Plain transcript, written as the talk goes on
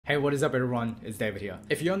Hey, what is up everyone? It's David here.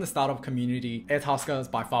 If you're in the startup community, Airtasker is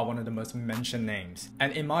by far one of the most mentioned names.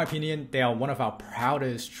 And in my opinion, they are one of our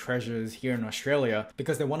proudest treasures here in Australia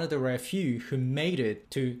because they're one of the rare few who made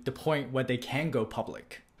it to the point where they can go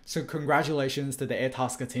public. So congratulations to the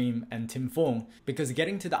Airtasker team and Tim Fung, because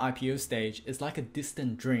getting to the IPO stage is like a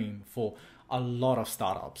distant dream for a lot of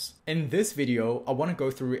startups. In this video, I want to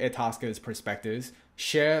go through Airtasker's perspectives,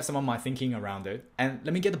 share some of my thinking around it, and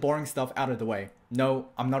let me get the boring stuff out of the way. No,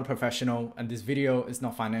 I'm not a professional, and this video is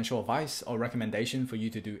not financial advice or recommendation for you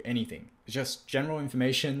to do anything. It's just general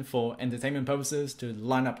information for entertainment purposes to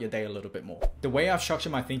line up your day a little bit more. The way I've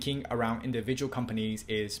structured my thinking around individual companies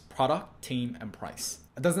is product, team, and price.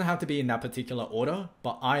 It doesn't have to be in that particular order,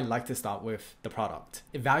 but I like to start with the product.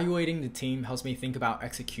 Evaluating the team helps me think about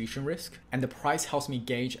execution risk, and the price helps me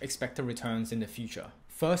gauge expected returns in the future.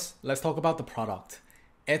 First, let's talk about the product.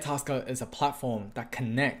 Airtasker is a platform that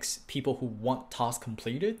connects people who want tasks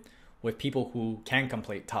completed with people who can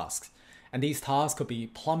complete tasks. And these tasks could be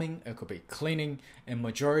plumbing, it could be cleaning, and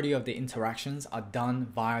majority of the interactions are done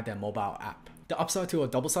via their mobile app. The upside to a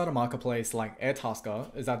double-sided marketplace like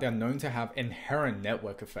Airtasker is that they're known to have inherent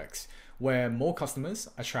network effects, where more customers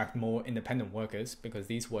attract more independent workers because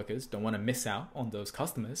these workers don't want to miss out on those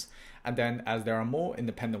customers. And then as there are more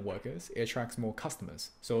independent workers, it attracts more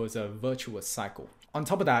customers. So it's a virtuous cycle. On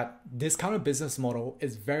top of that, this kind of business model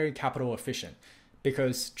is very capital efficient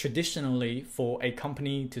because traditionally for a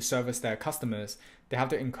company to service their customers, they have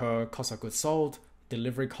to incur cost of goods sold,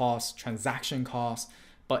 delivery costs, transaction costs.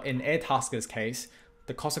 But in Airtasker's case,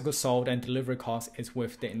 the cost of goods sold and delivery cost is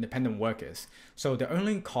with the independent workers. So the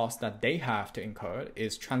only cost that they have to incur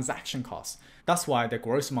is transaction costs. That's why the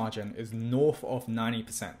gross margin is north of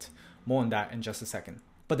 90%. More on that in just a second.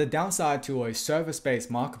 But the downside to a service-based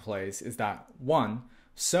marketplace is that, one,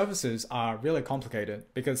 services are really complicated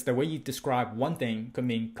because the way you describe one thing could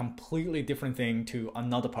mean completely different thing to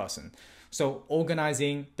another person. So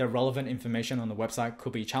organizing the relevant information on the website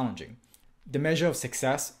could be challenging. The measure of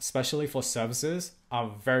success, especially for services,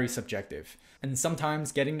 are very subjective. And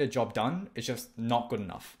sometimes getting the job done is just not good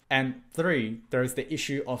enough. And three, there is the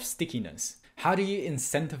issue of stickiness. How do you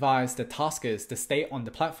incentivize the taskers to stay on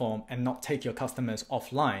the platform and not take your customers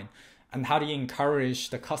offline? And how do you encourage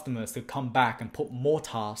the customers to come back and put more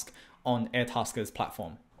tasks on Airtasker's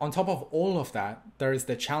platform? On top of all of that, there is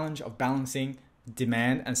the challenge of balancing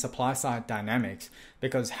demand and supply side dynamics,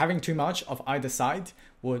 because having too much of either side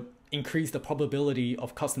would increase the probability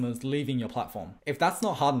of customers leaving your platform. If that's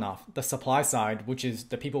not hard enough, the supply side, which is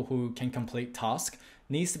the people who can complete tasks,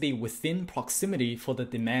 needs to be within proximity for the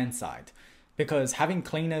demand side. Because having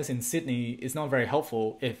cleaners in Sydney is not very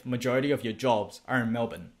helpful if majority of your jobs are in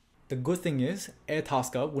Melbourne. The good thing is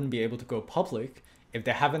Airtasker wouldn't be able to go public if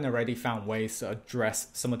they haven't already found ways to address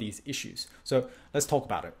some of these issues. So let's talk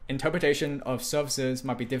about it. Interpretation of services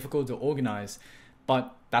might be difficult to organize,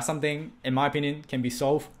 but that's something, in my opinion, can be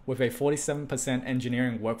solved with a 47%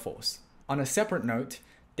 engineering workforce. On a separate note,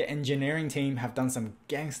 the engineering team have done some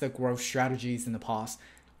gangster growth strategies in the past.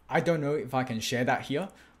 I don't know if I can share that here,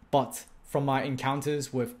 but from my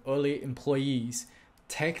encounters with early employees,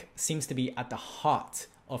 tech seems to be at the heart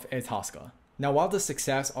of Airtasker. Now, while the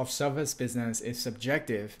success of service business is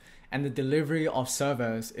subjective and the delivery of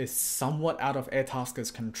servers is somewhat out of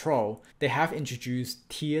Airtasker's control, they have introduced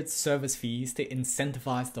tiered service fees to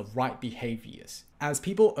incentivize the right behaviors. As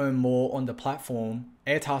people earn more on the platform,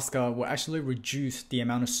 Airtasker will actually reduce the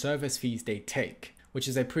amount of service fees they take, which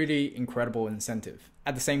is a pretty incredible incentive.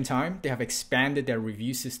 At the same time, they have expanded their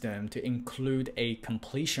review system to include a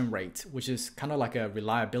completion rate, which is kind of like a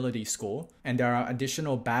reliability score. And there are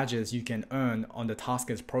additional badges you can earn on the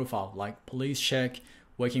tasker's profile, like police check,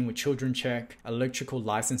 working with children check, electrical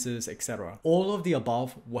licenses, etc. All of the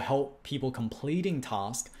above will help people completing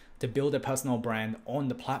tasks to build a personal brand on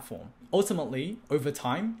the platform. Ultimately, over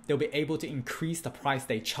time, they'll be able to increase the price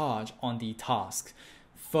they charge on the tasks,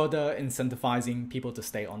 further incentivizing people to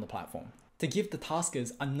stay on the platform. To give the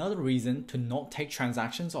taskers another reason to not take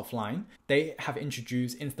transactions offline, they have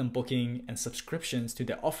introduced instant booking and subscriptions to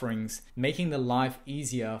their offerings, making the life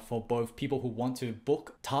easier for both people who want to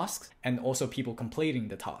book tasks and also people completing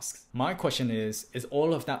the tasks. My question is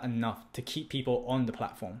all of that enough to keep people on the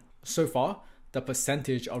platform? So far, the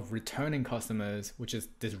percentage of returning customers, which is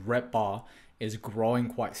this red bar, is growing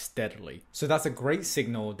quite steadily. So that's a great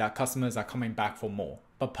signal that customers are coming back for more.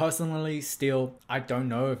 But personally, still, I don't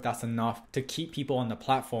know if that's enough to keep people on the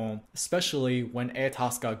platform, especially when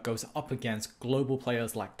Airtasker goes up against global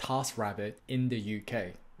players like TaskRabbit in the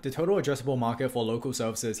UK. The total addressable market for local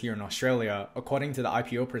services here in Australia, according to the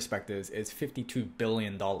IPO prospectus, is $52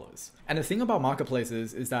 billion. And the thing about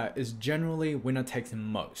marketplaces is that it's generally winner takes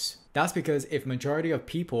most. That's because if majority of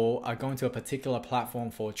people are going to a particular platform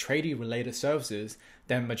for tradie related services,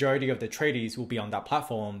 then majority of the tradies will be on that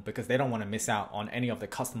platform because they don't want to miss out on any of the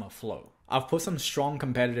customer flow. I've put some strong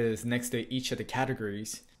competitors next to each of the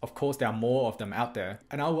categories. Of course, there are more of them out there,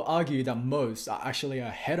 and I will argue that most are actually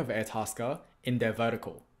ahead of Airtasker in their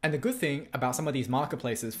vertical. And the good thing about some of these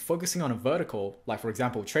marketplaces focusing on a vertical, like for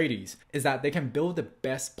example tradies, is that they can build the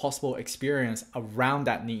best possible experience around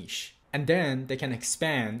that niche. And then they can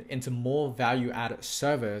expand into more value-added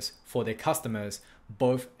service for their customers,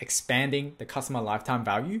 both expanding the customer lifetime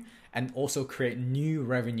value and also create new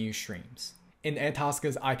revenue streams. In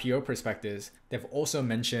Airtasker's IPO prospectus, they've also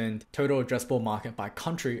mentioned total addressable market by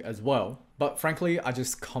country as well. But frankly, I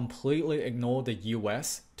just completely ignore the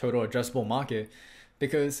US total addressable market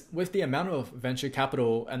because with the amount of venture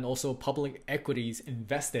capital and also public equities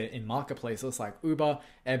invested in marketplaces like Uber,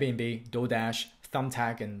 Airbnb, DoorDash,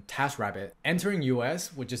 Thumbtack, and TaskRabbit, entering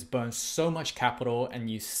US would just burn so much capital and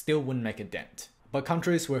you still wouldn't make a dent. But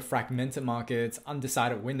countries with fragmented markets,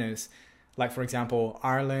 undecided winners, like for example,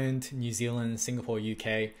 Ireland, New Zealand, Singapore,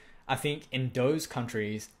 UK, I think in those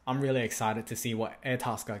countries, I'm really excited to see what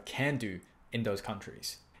Airtasker can do in those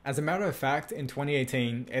countries. As a matter of fact, in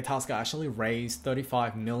 2018, Airtasker actually raised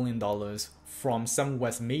 $35 million from some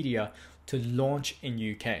West media to launch in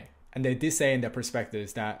UK. And they did say in their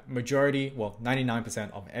prospectus that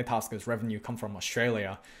 99% of Airtasker's revenue come from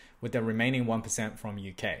Australia, with the remaining 1% from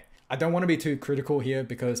UK. I don't want to be too critical here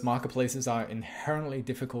because marketplaces are inherently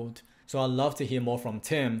difficult. So I'd love to hear more from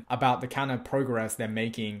Tim about the kind of progress they're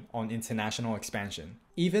making on international expansion.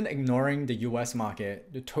 Even ignoring the US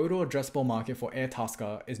market, the total addressable market for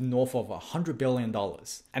Airtasker is north of $100 billion.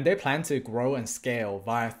 And they plan to grow and scale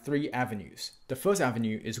via 3 avenues. The first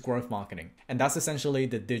avenue is growth marketing, and that's essentially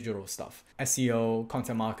the digital stuff. SEO,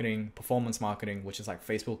 content marketing, performance marketing, which is like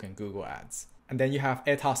Facebook and Google ads. And then you have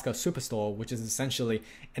Airtasker Superstore, which is essentially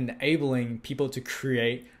enabling people to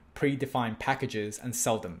create predefined packages and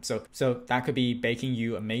sell them. So that could be baking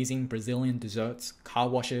you amazing Brazilian desserts, car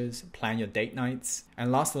washes, plan your date nights.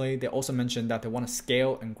 And lastly, they also mentioned that they want to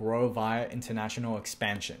scale and grow via international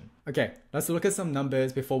expansion. Okay, let's look at some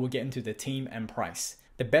numbers before we get into the team and price.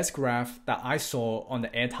 The best graph that I saw on the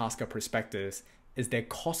Airtasker prospectus is their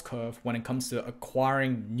cost curve when it comes to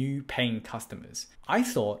acquiring new paying customers. I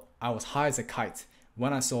thought I was high as a kite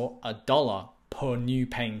when I saw $1 per new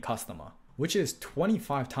paying customer, which is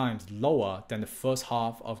 25 times lower than the first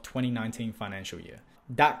half of 2019 financial year.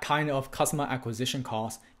 That kind of customer acquisition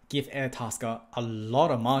cost give Airtasker a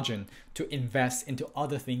lot of margin to invest into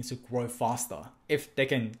other things to grow faster if they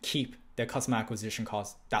can keep their customer acquisition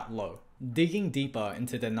costs that low. Digging deeper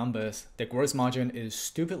into the numbers, the gross margin is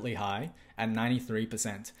stupidly high at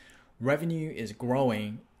 93%. Revenue is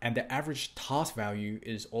growing and the average task value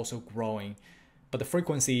is also growing, but the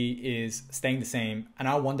frequency is staying the same. And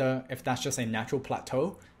I wonder if that's just a natural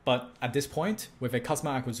plateau. But at this point, with a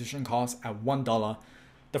customer acquisition cost at $1,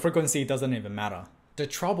 the frequency doesn't even matter. The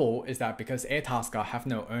trouble is that because Airtasker have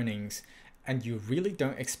no earnings, and you really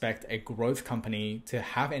don't expect a growth company to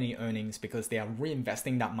have any earnings because they are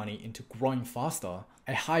reinvesting that money into growing faster,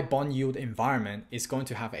 a high bond yield environment is going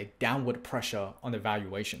to have a downward pressure on the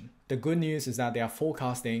valuation. The good news is that they are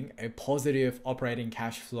forecasting a positive operating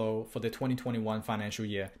cash flow for the 2021 financial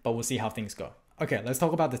year, but we'll see how things go. Okay, let's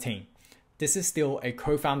talk about the team. This is still a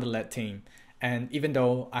co-founder-led team, and even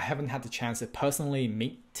though I haven't had the chance to personally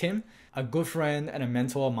meet Tim, a good friend and a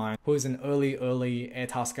mentor of mine who is an early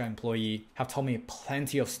Airtasker employee have told me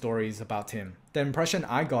plenty of stories about Tim. The impression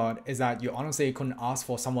I got is that you honestly couldn't ask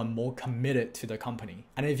for someone more committed to the company.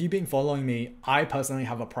 And if you've been following me, I personally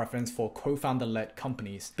have a preference for co-founder-led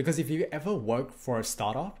companies because if you ever work for a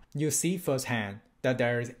startup, you'll see firsthand that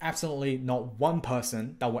there is absolutely not one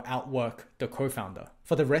person that will outwork the co-founder.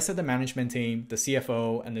 For the rest of the management team, the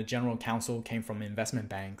CFO and the general counsel came from investment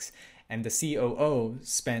banks, and the COO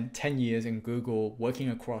spent 10 years in Google working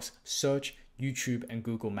across search, YouTube, and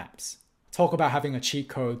Google Maps. Talk about having a cheat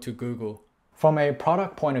code to Google. From a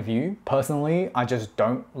product point of view, personally, I just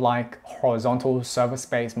don't like horizontal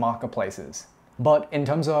service-based marketplaces. But in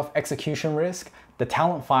terms of execution risk, the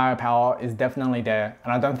talent firepower is definitely there,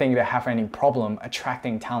 and I don't think they have any problem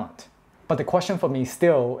attracting talent. But the question for me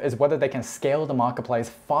still is whether they can scale the marketplace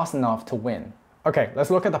fast enough to win. Okay, let's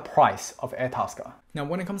look at the price of Airtasker. Now,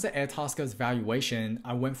 when it comes to Airtasker's valuation,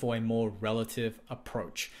 I went for a more relative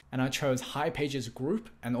approach, and I chose HighPages Group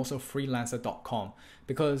and also Freelancer.com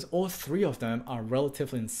because all 3 of them are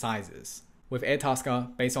relative in sizes. With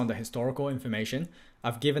Airtasker, based on the historical information,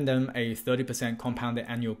 I've given them a 30% compounded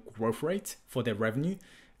annual growth rate for their revenue.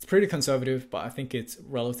 It's pretty conservative, but I think it's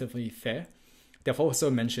relatively fair. They've also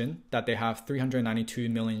mentioned that they have 392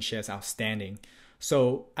 million shares outstanding.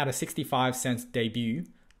 So at a 65 cents debut,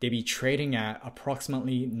 they'd be trading at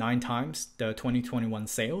approximately 9 times the 2021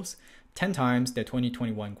 sales, 10 times their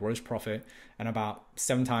 2021 gross profit, and about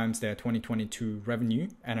 7 times their 2022 revenue,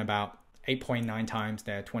 and about 8.9 times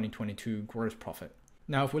their 2022 gross profit.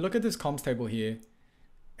 Now, if we look at this comps table here,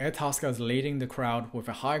 Airtasker is leading the crowd with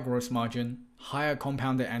a higher gross margin, higher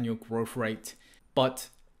compounded annual growth rate, but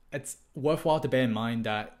it's worthwhile to bear in mind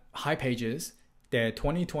that HiPages, their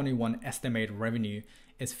 2021 estimated revenue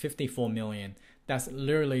is 54 million. That's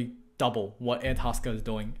literally double what Airtasker is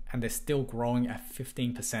doing, and they're still growing at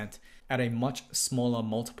 15% at a much smaller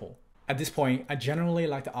multiple. At this point, I generally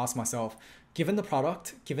like to ask myself, given the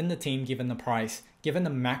product, given the team, given the price, given the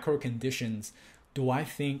macro conditions, do I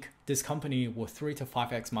think this company will 3 to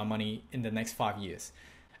 5x my money in the next 5 years?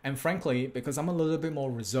 And frankly, because I'm a little bit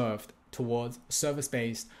more reserved towards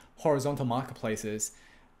service-based horizontal marketplaces,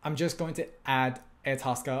 I'm just going to add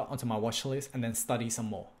Airtasker onto my watch list and then study some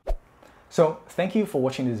more. So thank you for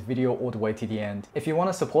watching this video all the way to the end. If you want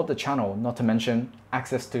to support the channel, not to mention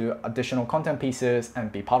access to additional content pieces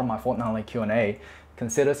and be part of my fortnightly Q&A,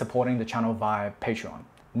 consider supporting the channel via Patreon.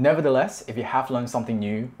 Nevertheless, if you have learned something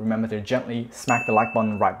new, remember to gently smack the like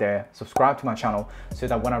button right there, subscribe to my channel so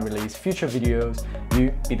that when I release future videos,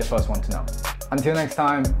 you be the first one to know. Until next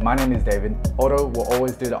time, my name is David. Otto will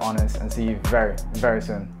always do the honors, and see you very, very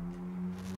soon.